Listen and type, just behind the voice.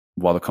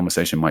while the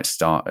conversation might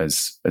start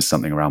as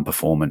something around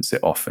performance, it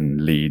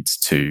often leads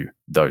to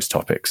those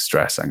topics: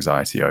 stress,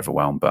 anxiety,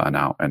 overwhelm,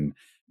 burnout. And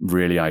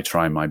really, I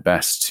try my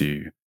best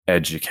to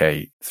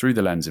educate through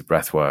the lens of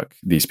breathwork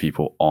these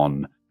people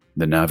on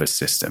the nervous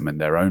system and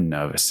their own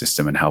nervous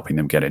system, and helping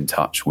them get in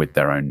touch with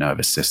their own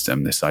nervous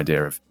system. This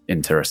idea of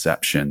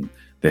interoception,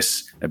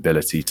 this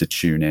ability to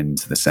tune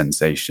into the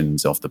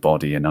sensations of the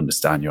body and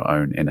understand your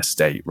own inner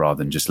state, rather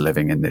than just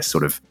living in this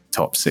sort of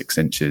top 6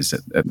 inches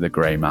at the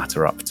grey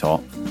matter up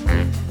top.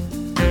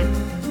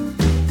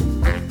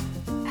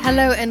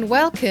 Hello and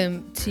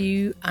welcome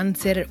to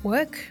Unsaid at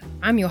Work.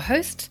 I'm your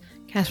host,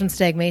 Catherine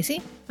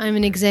Stagg-Macy. I'm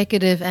an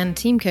executive and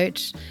team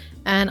coach,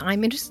 and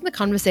I'm interested in the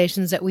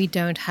conversations that we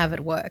don't have at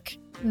work.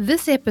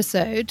 This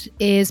episode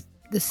is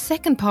the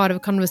second part of a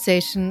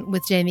conversation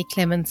with Jamie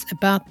Clements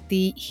about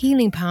the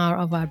healing power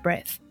of our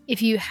breath.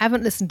 If you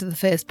haven't listened to the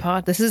first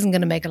part, this isn't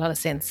going to make a lot of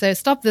sense. So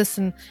stop this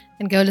and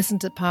go listen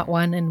to part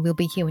 1, and we'll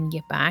be here when you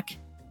get back.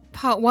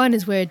 Part 1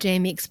 is where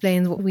Jamie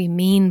explains what we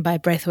mean by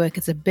breathwork.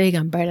 It's a big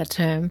umbrella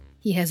term.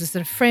 He has a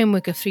sort of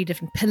framework of 3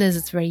 different pillars.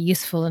 It's very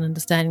useful in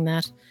understanding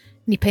that.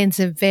 And he paints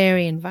a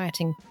very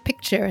inviting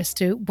picture as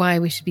to why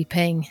we should be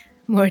paying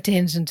more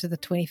attention to the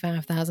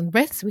 25,000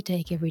 breaths we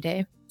take every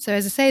day. So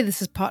as I say,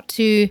 this is part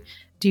 2.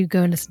 Do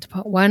go and listen to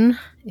part 1.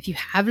 If you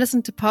have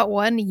listened to part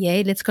 1,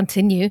 yay, let's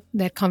continue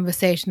that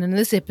conversation. And in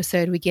this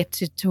episode, we get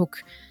to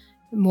talk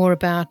more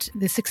about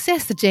the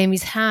success that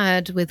Jamie's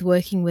had with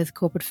working with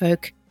corporate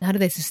folk. How do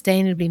they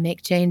sustainably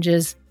make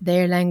changes?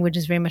 Their language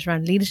is very much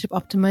around leadership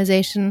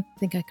optimization. I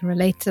think I can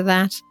relate to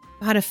that.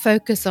 How to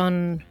focus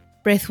on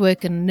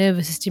breathwork and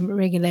nervous system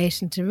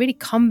regulation to really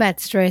combat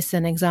stress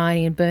and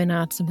anxiety and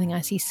burnout, something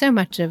I see so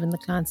much of in the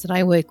clients that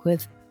I work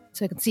with.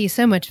 So I can see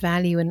so much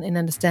value in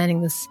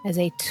understanding this as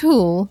a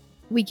tool.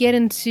 We get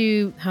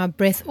into how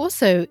breath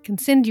also can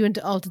send you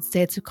into altered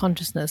states of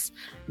consciousness,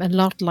 a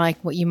lot like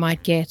what you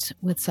might get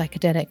with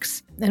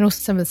psychedelics. And also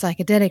some of the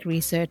psychedelic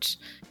research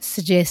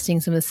suggesting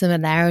some of the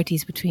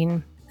similarities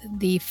between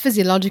the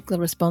physiological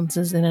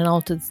responses in an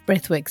altered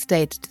breathwork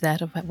state to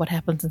that of what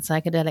happens in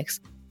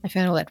psychedelics. I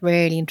found all that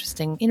really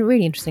interesting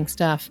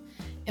stuff.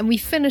 And we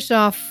finish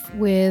off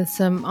with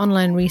some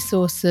online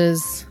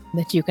resources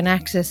that you can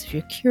access if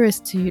you're curious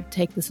to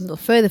take this a little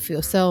further for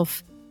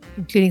yourself,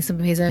 including some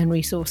of his own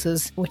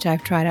resources, which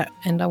I've tried out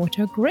and which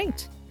are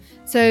great.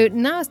 So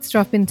now let's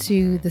drop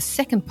into the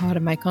second part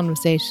of my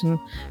conversation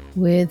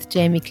with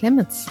Jamie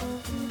Clements.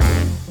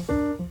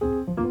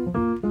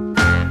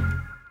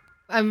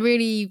 I'm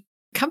really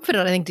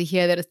comforted, I think, to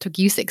hear that it took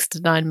you 6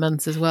 to 9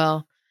 months as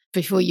well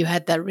before you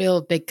had that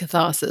real big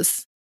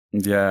catharsis.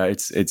 Yeah,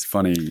 it's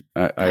funny.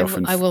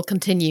 I will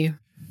continue.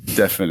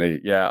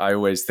 Definitely. Yeah, I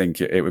always think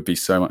it would be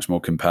so much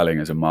more compelling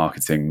as a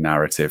marketing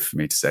narrative for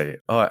me to say,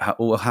 oh, it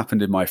all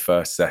happened in my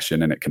first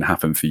session and it can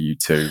happen for you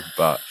too.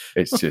 But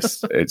it's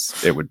just,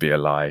 it would be a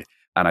lie.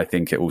 And I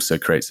think it also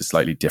creates a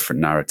slightly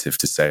different narrative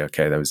to say,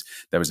 okay,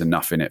 there was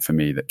enough in it for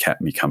me that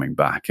kept me coming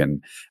back.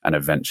 And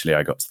eventually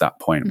I got to that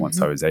point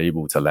once I was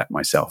able to let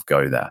myself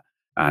go there.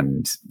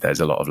 And there's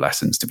a lot of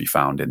lessons to be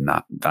found in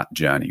that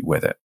journey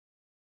with it.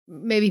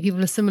 Maybe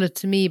people are similar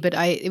to me, but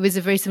it was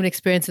a very similar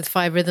experience with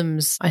 5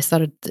 Rhythms. I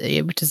started,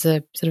 which is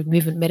a sort of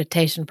movement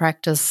meditation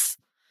practice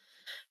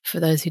for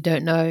those who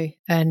don't know.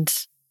 And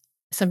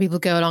some people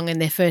go along in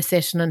their first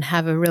session and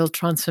have a real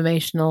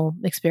transformational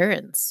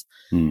experience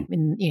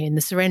in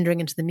the surrendering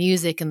into the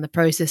music and the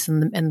process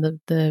and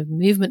the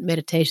movement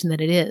meditation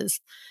that it is.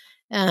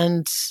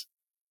 And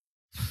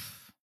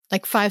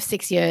like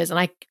 5-6 years,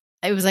 and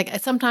it was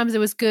like sometimes it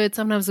was good,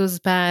 sometimes it was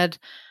bad.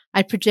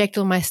 I'd project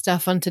all my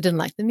stuff onto didn't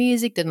like the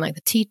music, didn't like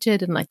the teacher,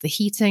 didn't like the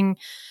heating,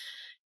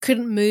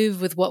 couldn't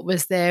move with what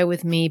was there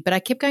with me, but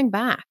I kept going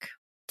back.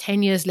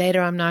 10 years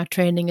later, I'm now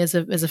training as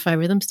a 5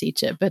 Rhythms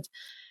teacher. But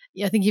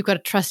I think you've got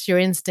to trust your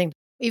instinct.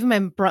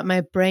 Even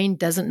my brain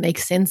doesn't make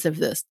sense of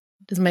this.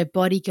 Does my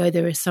body go,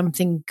 there is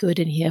something good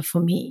in here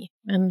for me?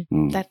 And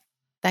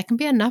that can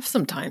be enough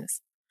sometimes.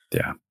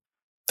 Yeah,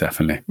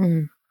 definitely.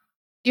 Do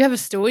you have a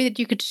story that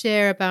you could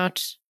share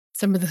about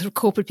some of the sort of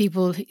corporate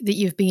people that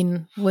you've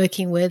been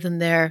working with and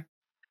their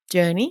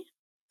journey?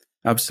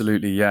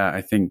 Absolutely, yeah.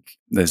 I think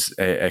there's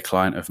a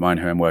client of mine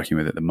who I'm working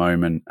with at the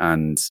moment,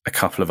 and a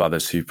couple of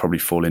others who probably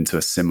fall into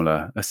a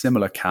similar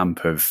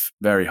camp of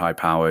very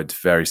high-powered,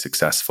 very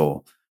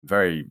successful,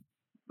 very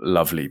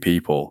lovely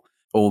people,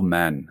 all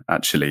men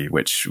actually,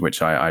 which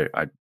I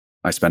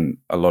spent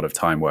a lot of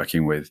time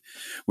working with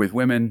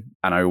women,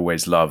 and I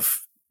always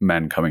love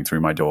men coming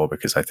through my door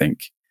because I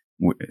think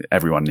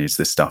everyone needs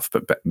this stuff,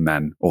 but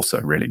men also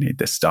really need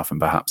this stuff,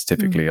 and perhaps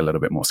typically a little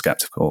bit more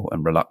skeptical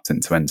and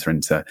reluctant to enter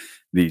into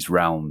these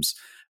realms.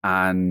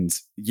 And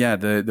yeah,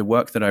 the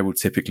work that I will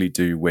typically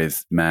do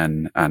with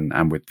men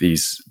and with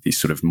these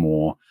sort of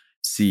more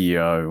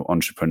CEO,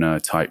 entrepreneur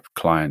type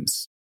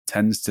clients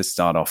tends to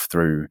start off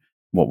through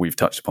what we've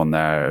touched upon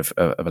there of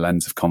a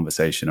lens of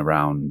conversation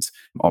around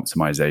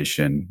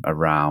optimization,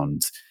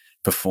 around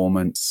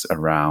performance,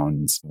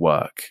 around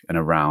work, and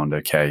around,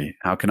 okay,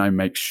 how can I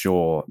make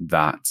sure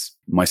that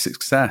my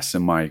success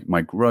and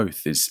my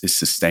growth is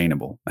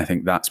sustainable. I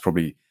think that's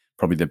probably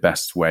the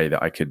best way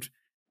that I could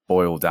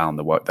boil down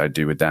the work that I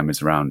do with them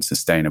is around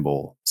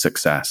sustainable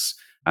success.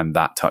 And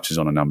that touches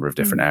on a number of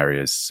different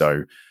areas.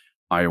 So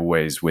I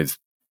always, with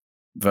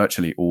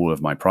virtually all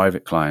of my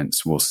private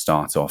clients, will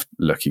start off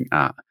looking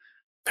at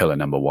pillar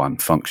number one,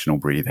 functional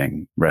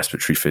breathing,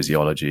 respiratory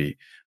physiology.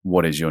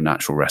 What is your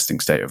natural resting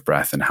state of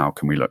breath, and how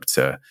can we look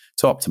to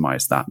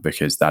optimize that?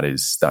 Because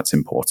that's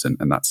important,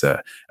 and that's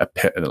a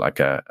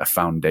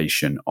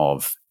foundation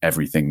of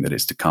everything that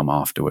is to come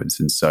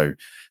afterwards. And so,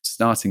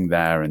 starting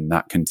there, and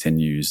that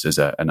continues as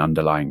an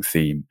underlying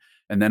theme.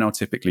 And then I'll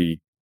typically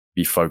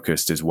be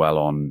focused as well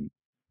on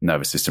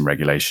nervous system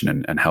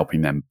regulation and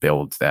helping them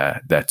build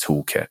their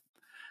toolkit.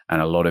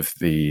 And a lot of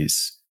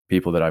these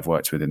people that I've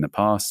worked with in the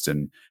past,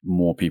 and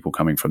more people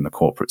coming from the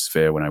corporate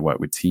sphere when I work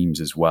with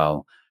teams as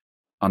well,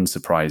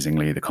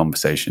 unsurprisingly, the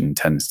conversation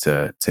tends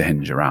to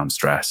hinge around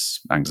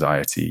stress,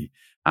 anxiety,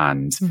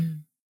 and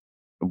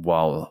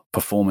while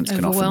performance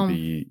can often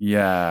be,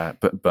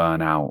 but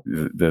burnout,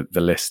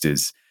 the list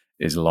is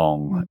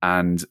long.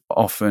 And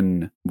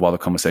often, while the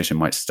conversation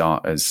might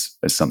start as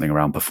something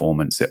around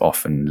performance, it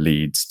often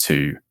leads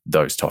to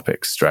those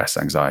topics: stress,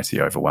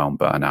 anxiety, overwhelm,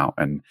 burnout.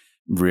 And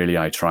really,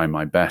 I try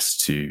my best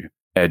to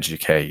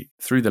educate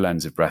through the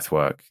lens of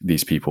breathwork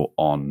these people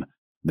on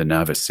the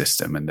nervous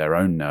system and their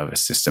own nervous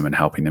system, and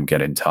helping them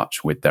get in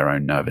touch with their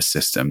own nervous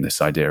system.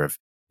 This idea of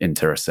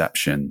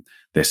interoception,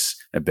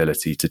 this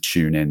ability to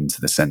tune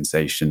into the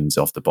sensations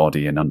of the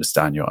body and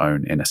understand your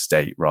own inner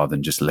state, rather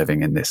than just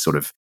living in this sort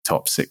of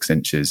top 6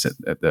 inches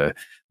at the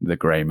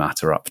gray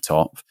matter up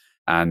top.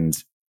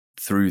 And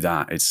through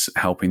that, it's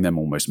helping them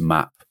almost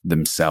map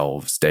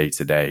themselves day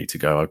to day to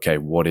go, okay,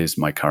 what is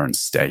my current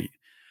state?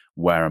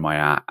 Where am I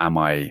at? Am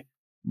I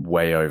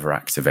way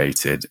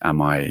overactivated? Am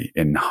I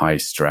in high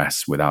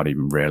stress without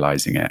even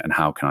realizing it? And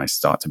how can I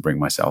start to bring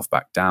myself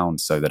back down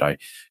so that I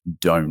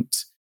don't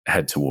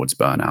head towards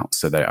burnout,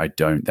 so that I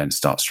don't then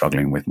start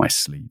struggling with my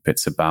sleep?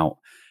 It's about,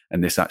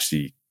 and this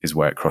actually is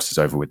where it crosses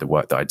over with the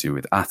work that I do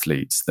with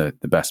athletes, the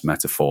best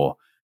metaphor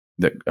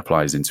that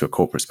applies into a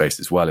corporate space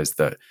as well is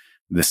that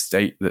the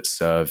state that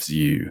serves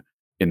you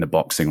in the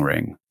boxing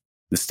ring,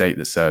 the state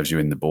that serves you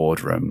in the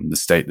boardroom, the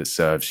state that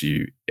serves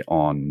you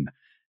on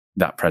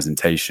that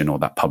presentation or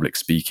that public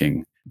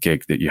speaking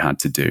gig that you had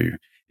to do,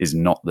 is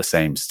not the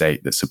same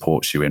state that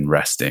supports you in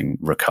resting,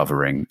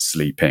 recovering,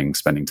 sleeping,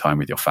 spending time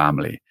with your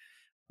family.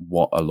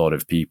 What a lot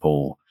of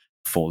people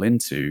fall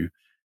into,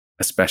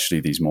 especially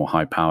these more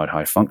high-powered,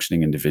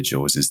 high-functioning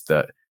individuals, is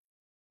that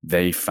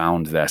they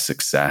found their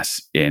success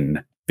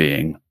in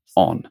being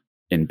on,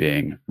 in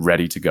being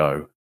ready to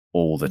go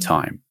all the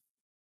time.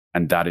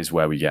 And that is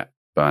where we get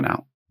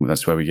burnout.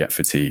 That's where we get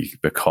fatigue,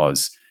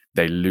 because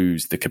they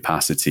lose the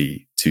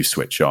capacity to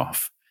switch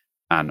off.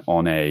 And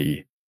on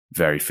a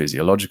very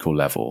physiological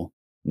level,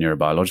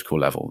 neurobiological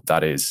level,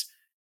 that is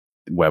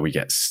where we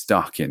get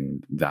stuck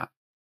in that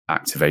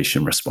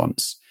activation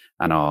response.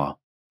 And our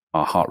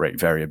heart rate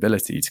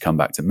variability, to come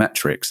back to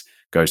metrics,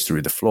 goes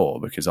through the floor,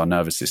 because our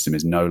nervous system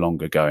is no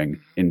longer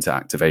going into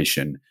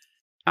activation,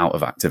 out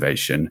of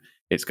activation.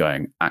 It's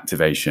going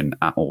activation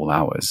at all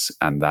hours.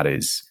 And that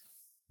is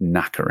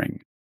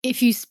knackering.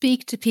 If you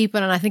speak to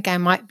people, and I think I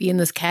might be in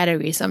this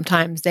category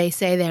sometimes, they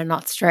say they're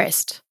not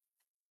stressed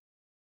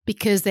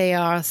because they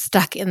are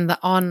stuck in the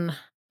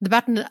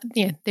button.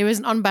 There is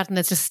an on button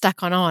that's just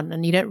stuck on,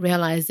 and you don't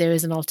realize there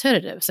is an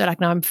alternative. So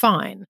like, no, I'm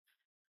fine.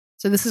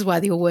 So this is why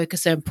your work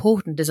is so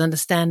important, is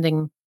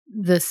understanding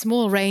the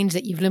small range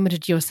that you've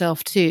limited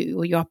yourself to,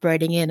 or you're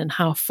operating in, and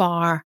how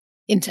far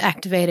into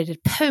activated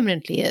it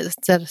permanently is.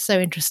 That's so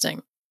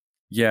interesting.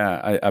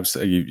 Yeah, I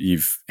absolutely.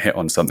 You've hit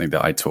on something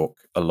that I talk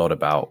a lot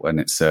about, and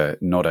it's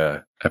not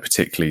a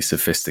particularly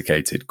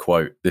sophisticated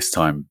quote this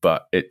time,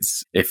 but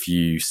it's if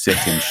you sit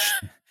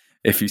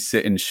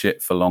in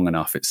shit for long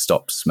enough, it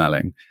stops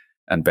smelling.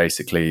 And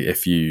basically,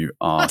 if you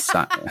are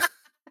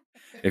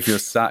if you're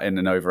sat in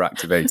an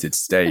overactivated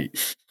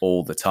state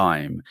all the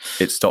time,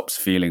 it stops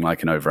feeling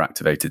like an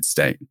overactivated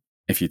state.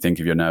 If you think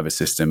of your nervous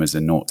system as a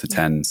 0 to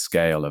 10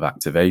 scale of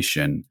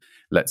activation,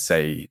 let's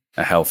say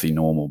a healthy,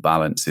 normal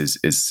balance is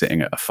sitting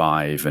at a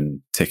 5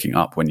 and ticking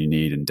up when you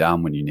need and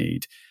down when you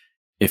need.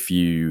 If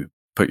you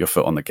put your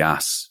foot on the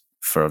gas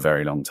for a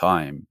very long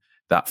time,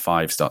 that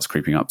 5 starts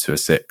creeping up to a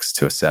 6,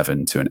 to a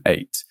 7, to an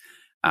 8.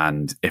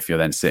 And if you're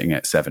then sitting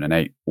at 7 and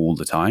 8 all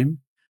the time,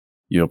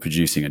 you're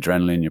producing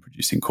adrenaline, you're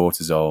producing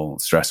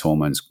cortisol, stress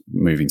hormones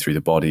moving through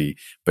the body,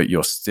 but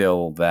you're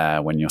still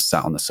there when you're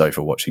sat on the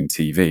sofa watching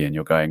TV and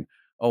you're going,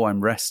 oh,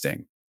 I'm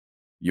resting.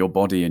 Your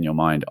body and your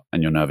mind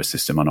and your nervous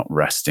system are not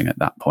resting at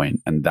that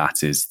point. And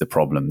that is the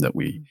problem that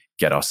we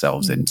get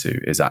ourselves into,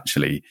 is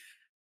actually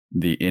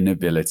the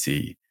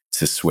inability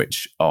to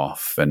switch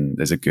off. And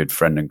there's a good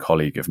friend and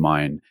colleague of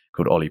mine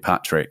called Ollie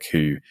Patrick,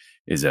 who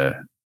is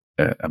a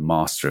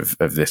master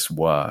of this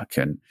work.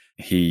 And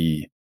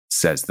he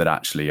says that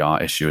actually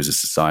our issue as a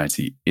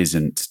society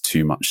isn't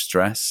too much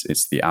stress,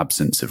 it's the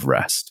absence of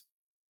rest.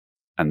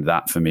 And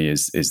that for me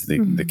is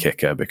the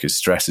kicker, because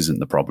stress isn't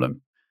the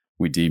problem.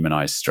 we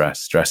demonize stress.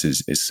 Stress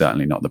is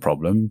certainly not the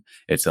problem.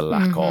 It's a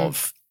lack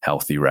of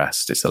healthy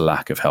rest. It's a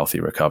lack of healthy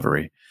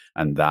recovery.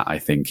 And that, I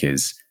think,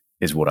 is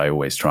what I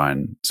always try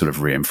and sort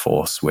of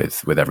reinforce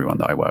with everyone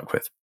that I work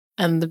with.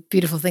 And the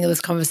beautiful thing of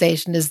this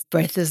conversation is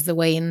breath is the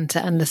way into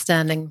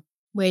understanding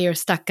where you're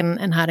stuck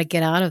and how to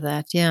get out of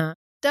that. Yeah.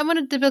 I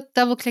want to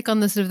double click on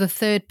the sort of the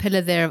third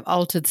pillar there of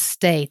altered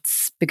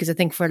states, because I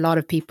think for a lot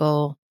of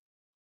people,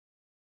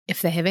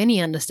 if they have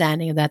any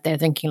understanding of that, they're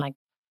thinking like,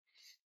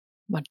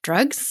 what,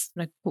 drugs?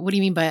 Like, what do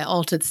you mean by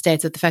altered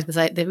states? That the fact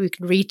that we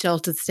can reach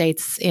altered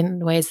states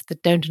in ways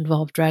that don't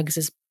involve drugs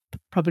is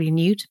probably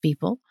new to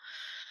people.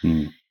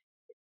 Mm.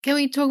 Can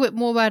we talk a bit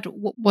more about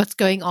what's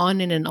going on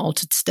in an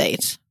altered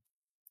state?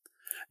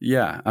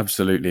 Yeah,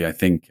 absolutely. I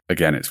think,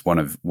 again, it's one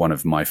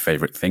of my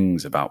favorite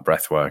things about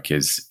breathwork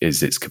is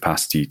its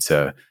capacity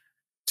to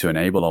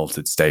enable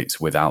altered states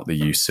without the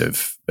use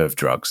of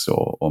drugs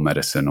or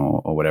medicine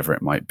or whatever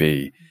it might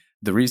be.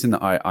 The reason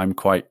that I'm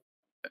quite,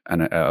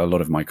 and a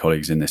lot of my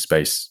colleagues in this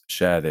space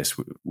share this,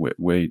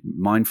 we're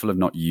mindful of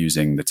not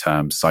using the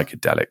term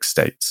psychedelic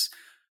states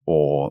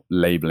or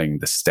labeling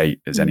the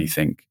state as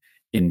anything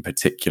in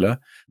particular.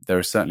 There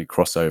is certainly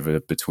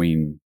crossover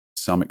between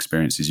some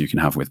experiences you can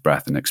have with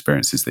breath and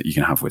experiences that you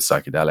can have with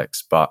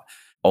psychedelics. But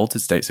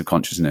altered states of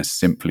consciousness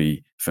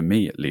simply, for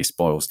me at least,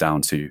 boils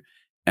down to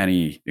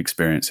any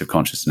experience of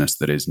consciousness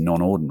that is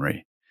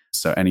non-ordinary.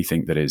 So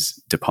anything that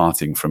is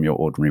departing from your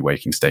ordinary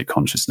waking state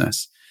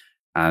consciousness.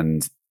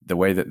 And the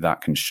way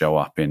that can show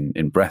up in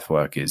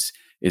breathwork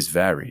is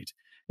varied.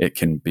 It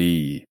can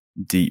be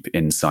deep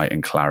insight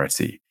and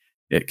clarity.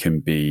 It can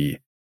be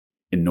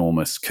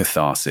enormous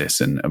catharsis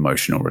and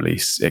emotional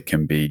release. It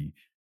can be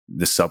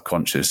the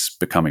subconscious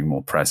becoming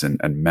more present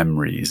and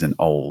memories and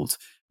old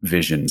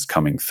visions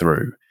coming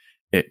through.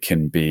 It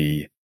can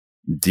be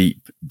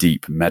deep,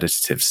 deep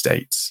meditative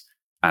states.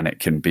 And it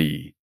can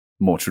be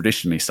more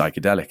traditionally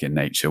psychedelic in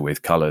nature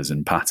with colors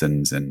and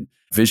patterns and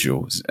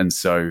visuals. And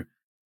so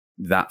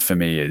that for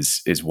me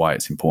is why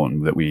it's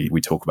important that we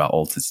talk about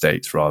altered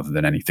states rather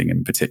than anything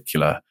in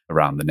particular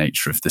around the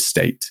nature of the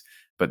state.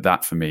 But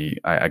that for me,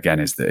 again,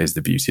 is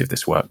the beauty of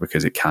this work,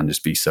 because it can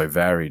just be so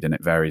varied, and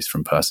it varies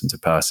from person to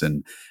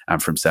person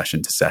and from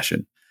session to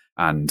session.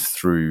 And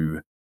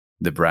through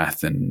the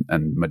breath and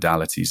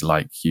modalities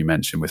like you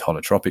mentioned with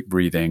holotropic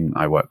breathing,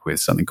 I work with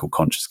something called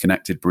conscious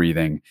connected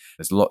breathing.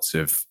 There's lots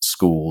of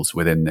schools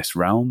within this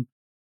realm,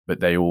 but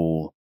they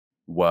all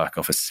work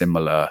off a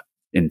similar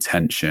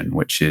intention,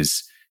 which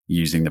is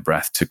using the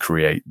breath to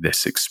create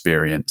this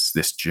experience,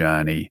 this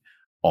journey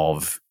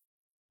of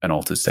an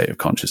altered state of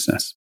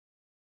consciousness.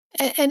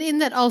 And in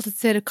that altered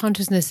state of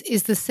consciousness,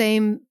 is the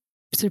same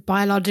sort of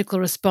biological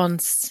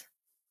response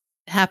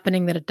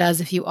happening that it does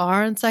if you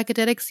are on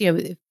psychedelics? You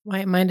know,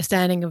 my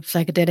understanding of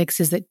psychedelics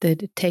is that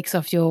it takes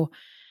off the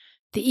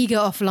ego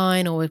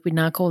offline, or what we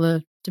now call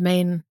the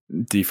domain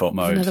default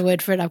mode. Another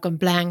word for it, I've gone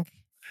blank.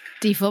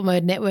 Default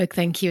mode network.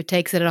 Thank you. It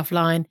takes it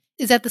offline.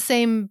 Is that the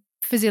same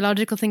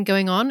physiological thing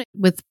going on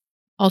with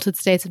altered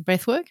states and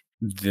breathwork?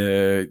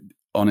 The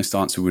honest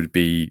answer would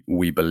be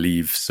we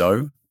believe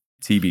so.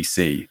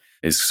 TBC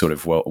is sort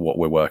of what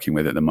we're working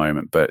with at the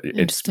moment. But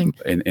it's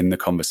in the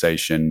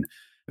conversation,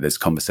 there's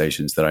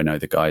conversations that I know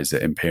the guys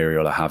at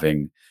Imperial are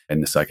having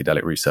in the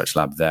psychedelic research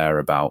lab there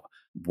about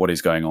what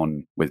is going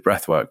on with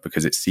breathwork,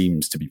 because it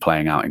seems to be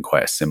playing out in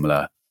quite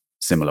a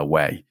similar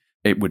way.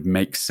 It would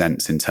make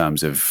sense in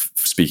terms of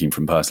speaking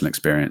from personal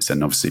experience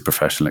and obviously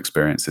professional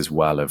experience as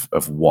well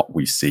of what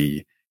we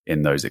see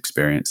in those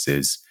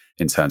experiences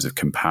in terms of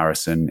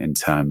comparison, in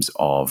terms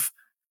of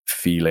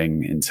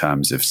feeling, in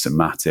terms of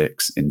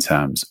somatics, in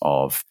terms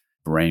of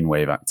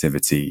brainwave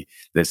activity.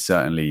 There's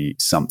certainly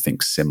something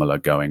similar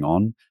going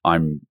on.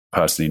 I'm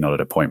personally not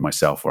at a point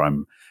myself where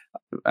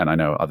and I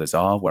know others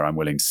are, where I'm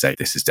willing to say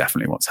this is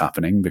definitely what's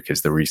happening,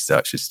 because the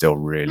research is still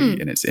really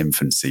in its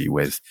infancy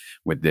with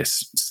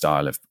this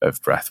style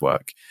of breath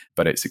work.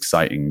 But it's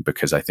exciting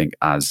because I think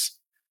as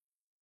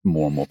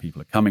more and more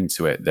people are coming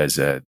to it, there's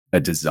a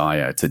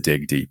desire to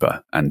dig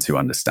deeper and to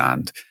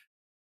understand.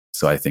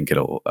 So I think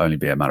it'll only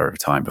be a matter of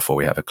time before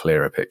we have a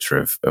clearer picture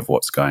of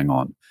what's going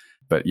on.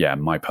 But yeah,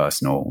 my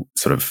personal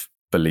sort of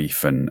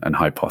belief and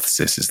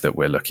hypothesis is that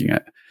we're looking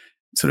at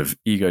sort of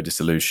ego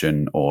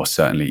dissolution, or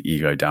certainly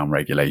ego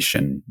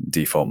downregulation,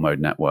 default mode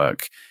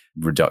network,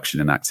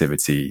 reduction in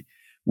activity.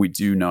 We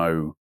do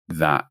know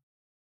that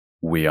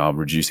we are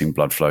reducing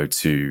blood flow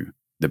to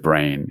the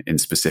brain in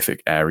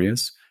specific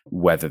areas.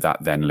 Whether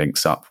that then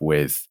links up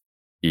with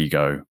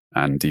ego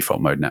and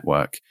default mode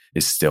network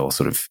is still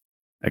sort of,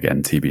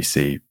 again,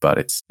 TBC, but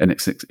it's an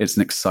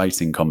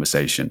exciting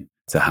conversation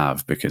to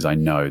have, because I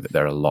know that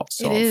there are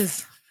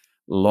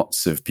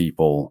lots of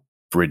people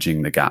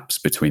bridging the gaps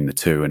between the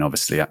two. And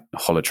obviously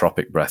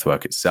holotropic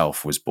breathwork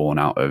itself was born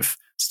out of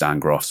Stan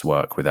Grof's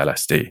work with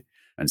LSD.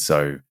 And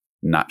so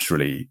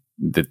naturally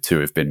the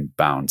two have been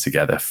bound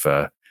together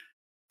for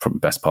the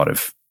best part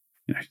of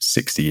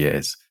 60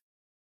 years.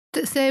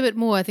 To say a bit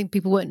more, I think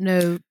people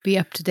won't be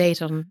up to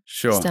date on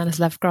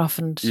Stanislav Grof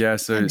and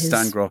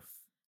Stan Grof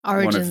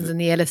origins and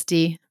the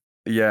LSD.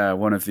 Yeah,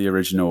 one of the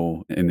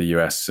original in the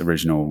US,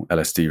 original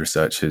LSD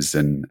researchers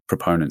and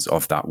proponents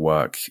of that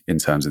work in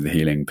terms of the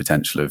healing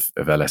potential of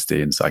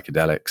LSD and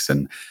psychedelics.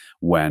 And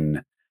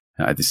when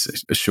this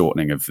is a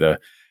shortening of the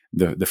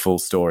full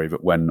story,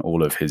 but when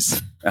all of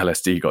his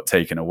LSD got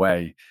taken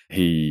away,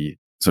 he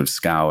sort of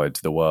scoured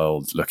the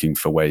world looking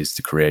for ways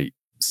to create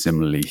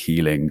similarly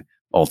healing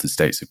altered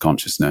states of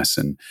consciousness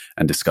and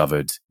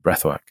discovered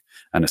breathwork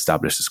and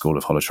established a school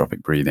of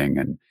holotropic breathing.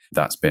 And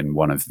that's been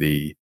one of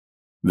the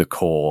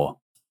core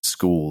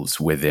schools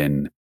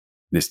within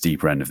this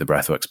deeper end of the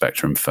breathwork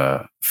spectrum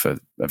for a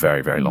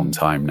very, very long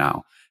time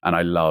now. And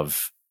I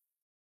love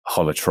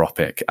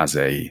holotropic as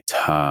a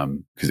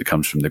term because it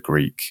comes from the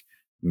Greek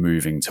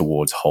moving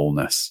towards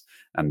wholeness.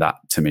 And that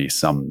to me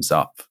sums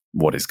up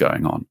what is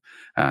going on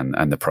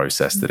and the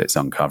process that it's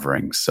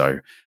uncovering.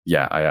 So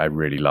yeah, I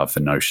really love the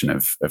notion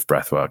of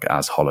breathwork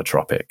as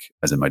holotropic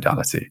as a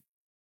modality.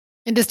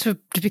 And just to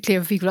be clear,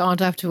 for people who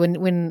aren't up to,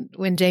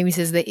 when Jamie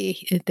says that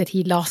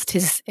he lost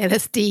his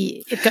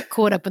LSD, it got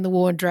caught up in the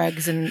war on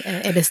drugs and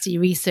LSD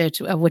research,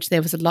 of which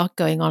there was a lot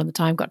going on at the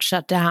time, got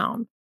shut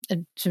down.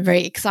 And some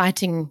very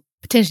exciting,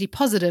 potentially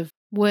positive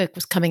work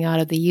was coming out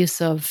of the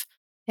use of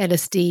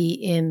LSD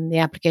in the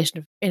application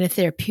of in a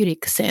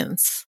therapeutic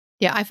sense.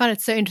 Yeah, I find it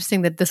so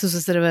interesting that this was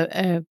a sort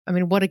of I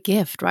mean, what a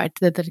gift, right?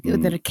 That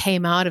it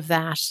came out of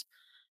that.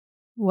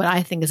 What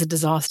I think is a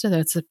disaster, though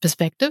it's a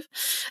perspective.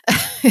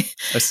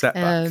 A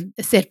setback.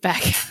 A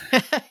setback.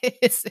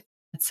 It's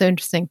so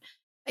interesting.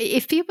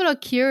 If people are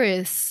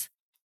curious,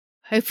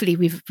 hopefully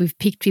we've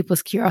piqued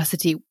people's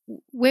curiosity.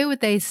 Where would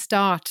they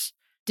start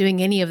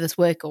doing any of this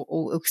work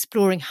or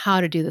exploring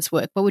how to do this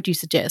work? What would you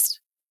suggest?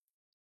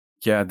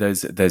 Yeah,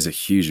 there's a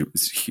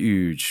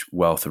huge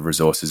wealth of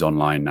resources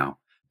online now,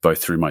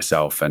 both through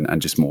myself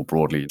and just more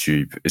broadly.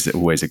 YouTube is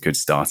always a good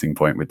starting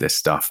point with this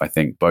stuff. I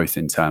think both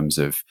in terms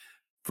of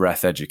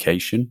breath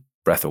education,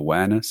 breath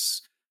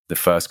awareness, the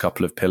first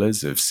couple of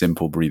pillars of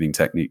simple breathing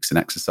techniques and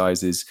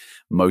exercises.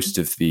 Most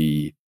of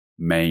the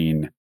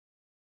mainstream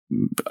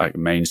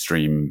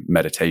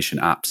meditation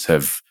apps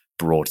have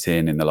brought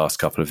in the last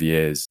couple of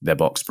years their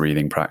box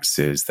breathing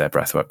practices, their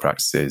breathwork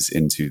practices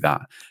into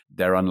that.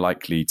 They're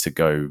unlikely to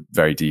go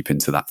very deep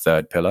into that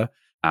third pillar.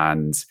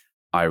 And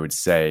I would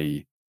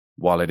say,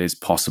 while it is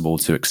possible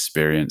to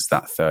experience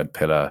that third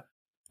pillar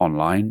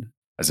online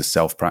as a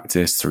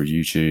self-practice through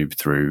YouTube,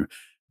 through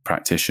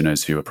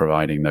practitioners who are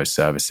providing those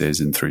services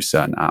and through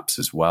certain apps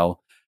as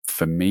well.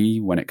 For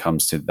me, when it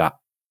comes to that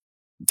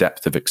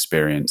depth of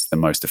experience, the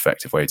most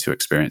effective way to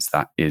experience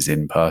that is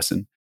in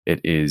person.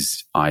 It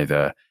is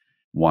either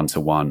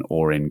one-to-one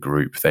or in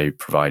group. They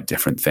provide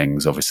different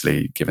things,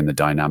 obviously, given the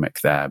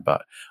dynamic there.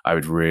 But I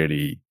would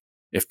really,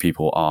 if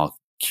people are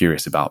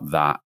curious about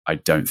that, I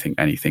don't think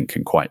anything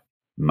can quite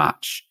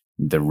match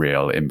the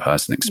real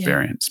in-person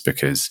experience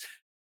because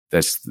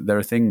there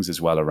are things as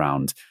well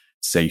around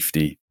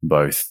safety,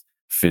 both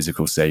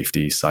physical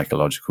safety,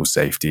 psychological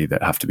safety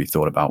that have to be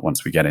thought about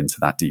once we get into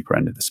that deeper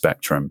end of the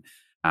spectrum.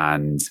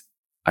 And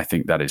I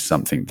think that is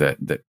something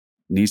that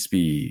needs to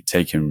be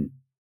taken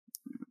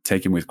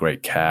with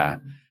great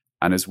care.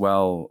 And as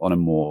well, on a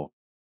more,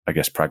 I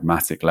guess,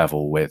 pragmatic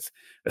level with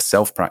a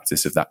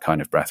self-practice of that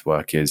kind of breath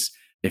work is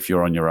if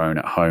you're on your own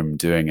at home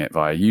doing it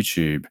via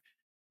YouTube,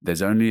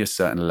 there's only a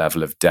certain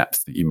level of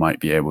depth that you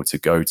might be able to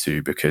go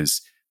to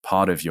because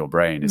part of your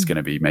brain is going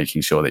to be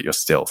making sure that you're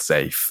still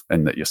safe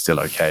and that you're still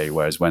okay.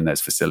 Whereas when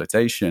there's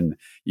facilitation,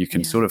 you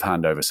can sort of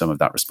hand over some of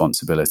that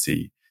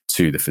responsibility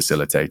to the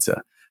facilitator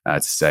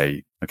to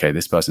say, okay,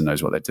 this person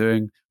knows what they're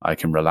doing. I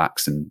can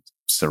relax and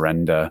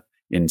surrender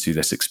into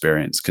this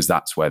experience because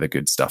that's where the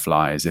good stuff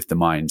lies. If the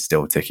mind's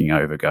still ticking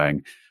over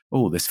going,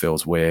 oh, this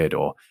feels weird,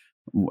 or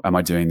am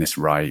I doing this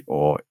right?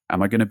 Or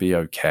am I going to be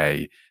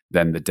okay?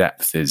 Then the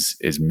depth is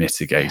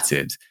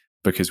mitigated.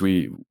 Because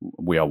we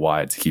are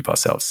wired to keep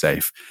ourselves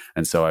safe.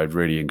 And so I'd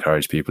really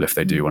encourage people, if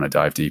they do want to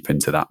dive deep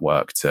into that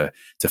work, to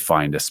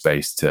find a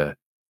space to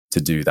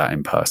do that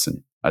in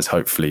person, as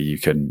hopefully you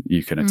can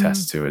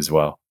attest to as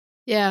well.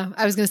 Yeah,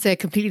 I was going to say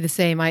completely the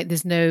same.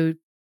 There's no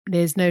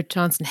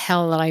chance in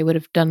hell that I would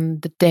have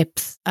done the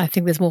depth. I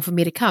think there's more for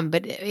me to come,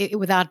 but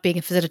without being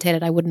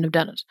facilitated, I wouldn't have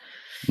done it.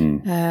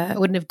 I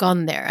wouldn't have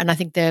gone there. And I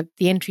think the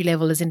entry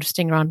level is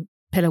interesting around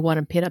pillar 1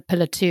 and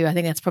pillar 2. I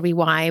think that's probably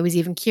why I was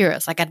even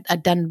curious. Like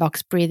I'd done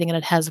box breathing and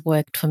it has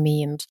worked for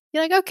me. And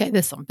you're like, okay,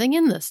 there's something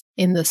in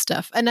this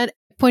stuff. And I'd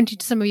point you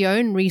to some of your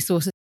own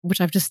resources,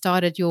 which I've just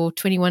started your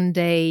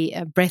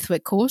 21-day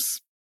breathwork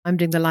course. I'm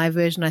doing the live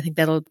version. I think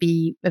that'll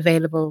be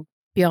available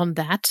beyond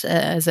that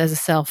as a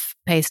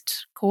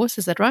self-paced course.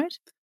 Is that right?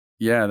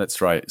 Yeah, that's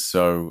right.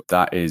 So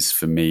that is,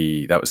 for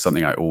me, that was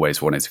something I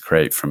always wanted to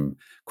create from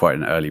quite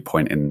an early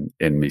point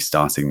in me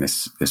starting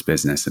this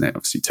business. And it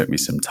obviously took me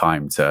some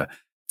time to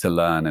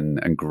learn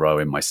and grow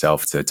in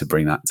myself to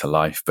bring that to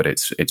life. But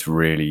it's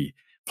really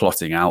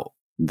plotting out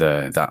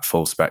that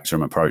full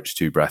spectrum approach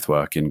to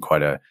breathwork in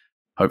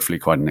hopefully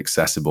quite an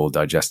accessible,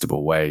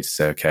 digestible way to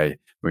say, okay,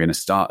 we're going to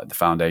start at the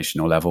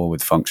foundational level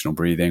with functional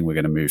breathing. We're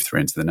going to move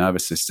through into the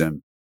nervous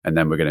system. And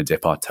then we're going to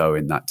dip our toe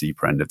in that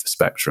deeper end of the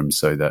spectrum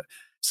so that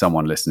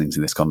someone listening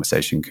to this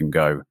conversation can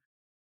go,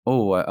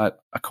 oh, I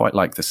quite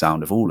like the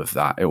sound of all of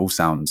that. It all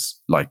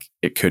sounds like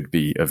it could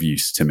be of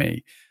use to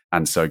me.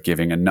 And so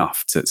giving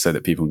enough so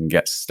that people can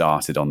get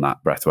started on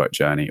that breathwork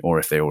journey, or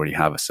if they already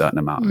have a certain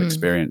amount of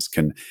experience,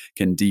 can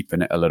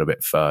deepen it a little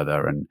bit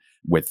further. And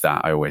with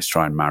that, I always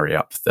try and marry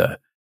up the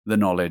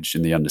knowledge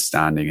and the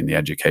understanding and the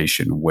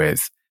education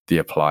with the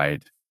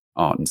applied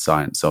art and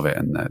science of it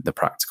and the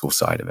practical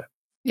side of it.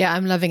 Yeah,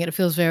 I'm loving it. It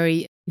feels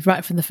very,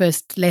 right from the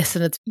first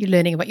lesson, you're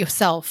learning about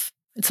yourself.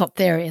 It's not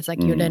theory. It's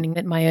like you're learning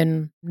that my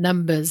own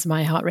numbers,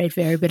 my heart rate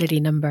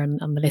variability number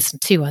on the lesson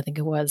 2, I think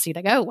it was. You're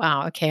like, oh,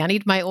 wow, okay, I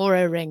need my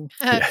aura ring.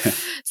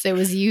 So it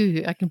was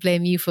you. I can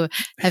blame you for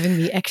having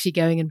me actually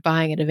going and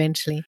buying it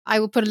eventually. I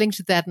will put a link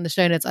to that in the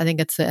show notes. I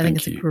think it's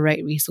a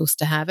great resource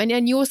to have.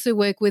 And you also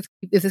work with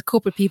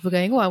corporate people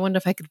going, oh, I wonder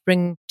if I could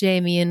bring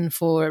Jamie in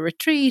for a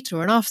retreat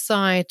or an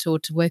offsite, or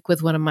to work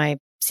with one of my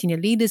senior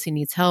leaders who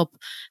needs help.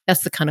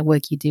 That's the kind of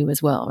work you do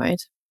as well,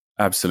 right?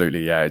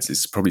 Absolutely, yeah.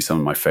 It's probably some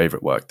of my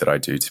favorite work that I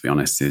do, to be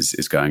honest,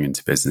 is going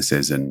into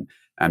businesses and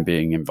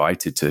being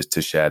invited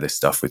to share this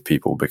stuff with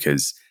people,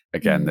 because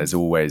again, there's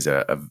always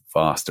a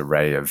vast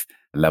array of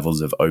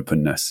levels of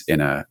openness in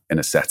a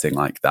setting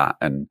like that,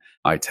 and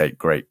I take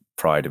great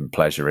pride and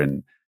pleasure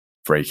in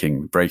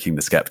breaking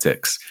the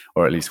skeptics,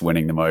 or at least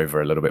winning them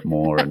over a little bit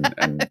more,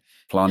 and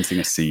planting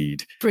a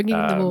seed, bringing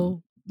them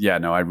all. Yeah,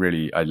 no, I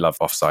love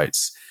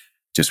offsites,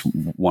 just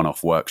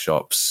one-off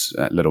workshops,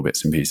 little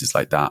bits and pieces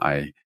like that.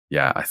 I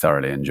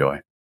thoroughly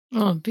enjoy.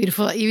 Oh,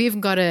 beautiful. You even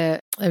got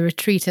a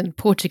retreat in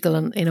Portugal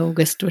in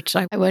August, which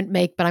I won't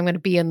make, but I'm going to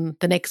be in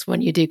the next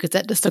one you do, because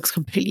that just looks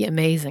completely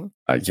amazing.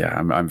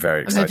 I'm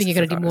very excited. I'm hoping you're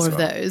going to do more of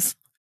those.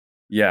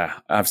 Yeah,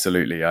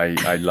 absolutely.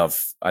 I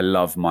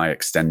love my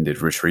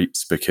extended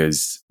retreats,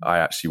 because I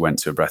actually went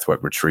to a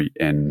breathwork retreat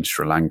in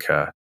Sri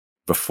Lanka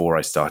before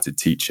I started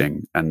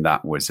teaching, and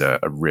that was a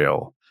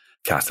real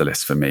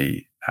catalyst for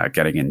me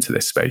getting into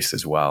this space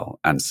as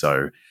well. And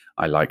so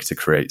I like to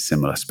create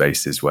similar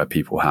spaces where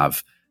people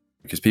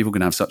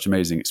can have such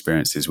amazing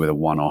experiences with a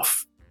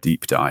one-off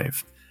deep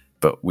dive,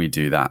 but we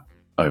do that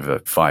over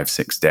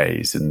 5-6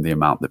 days, and the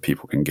amount that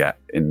people can get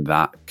in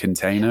that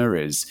container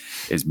is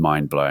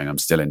mind-blowing. I'm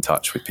still in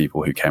touch with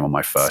people who came on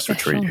my first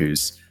retreat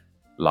whose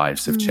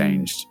lives have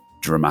changed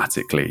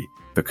dramatically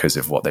because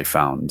of what they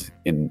found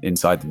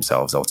inside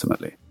themselves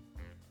ultimately.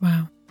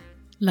 Wow.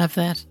 Love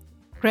that.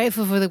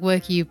 Grateful for the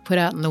work you put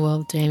out in the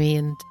world, Jamie,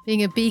 and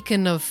being a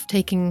beacon of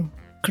taking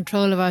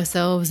control of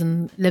ourselves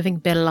and living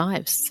better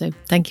lives. So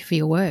thank you for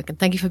your work, and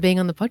thank you for being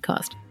on the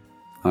podcast.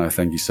 Oh,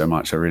 thank you so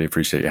much. I really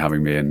appreciate you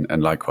having me,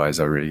 and likewise,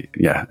 I really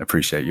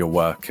appreciate your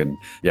work, and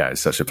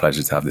it's such a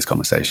pleasure to have this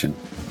conversation.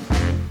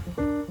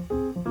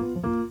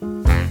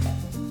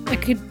 I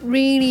could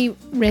really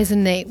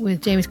resonate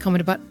with Jamie's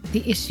comment about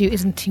the issue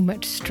isn't too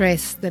much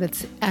stress, that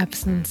it's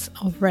absence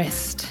of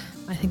rest.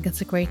 I think that's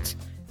a great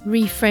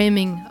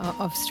reframing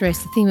of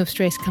stress. The theme of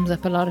stress comes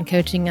up a lot in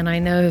coaching, and I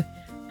know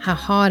how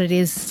hard it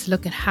is to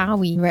look at how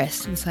we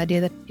rest. This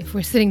idea that if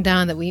we're sitting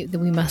down, that we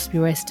must be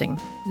resting.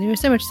 There is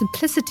so much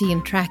simplicity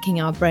in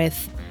tracking our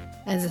breath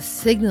as a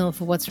signal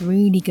for what's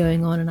really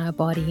going on in our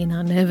body, in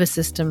our nervous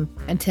system,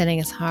 and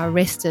telling us how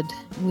rested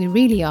we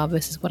really are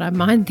versus what our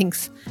mind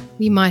thinks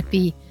we might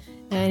be.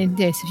 And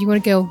so if you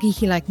want to go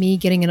geeky like me,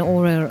 getting an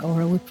aura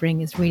or a whip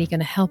ring is really going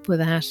to help with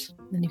that.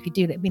 And if you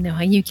do, let me know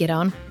how you get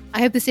on.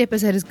 I hope this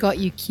episode has got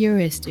you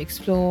curious to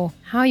explore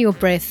how your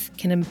breath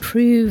can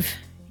improve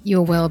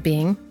your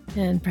well-being,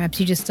 and perhaps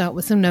you just start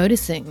with some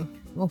noticing,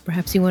 or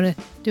perhaps you want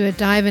to do a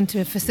dive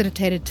into a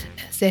facilitated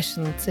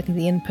session.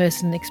 Certainly the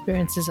in-person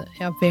experiences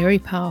are very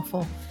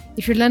powerful.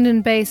 If you're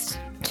London-based,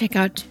 check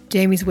out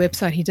Jamie's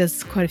website. He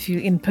does quite a few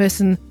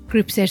in-person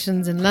group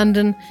sessions in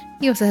London.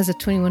 He also has a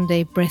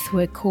 21-day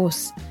breathwork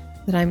course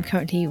that I'm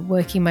currently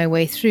working my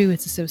way through.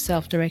 It's a sort of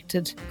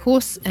self-directed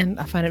course, and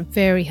I find it a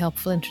very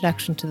helpful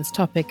introduction to this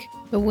topic.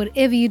 But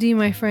whatever you do,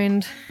 my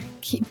friend,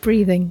 keep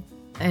breathing.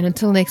 And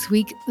until next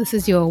week, this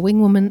is your Wing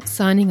Woman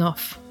signing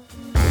off.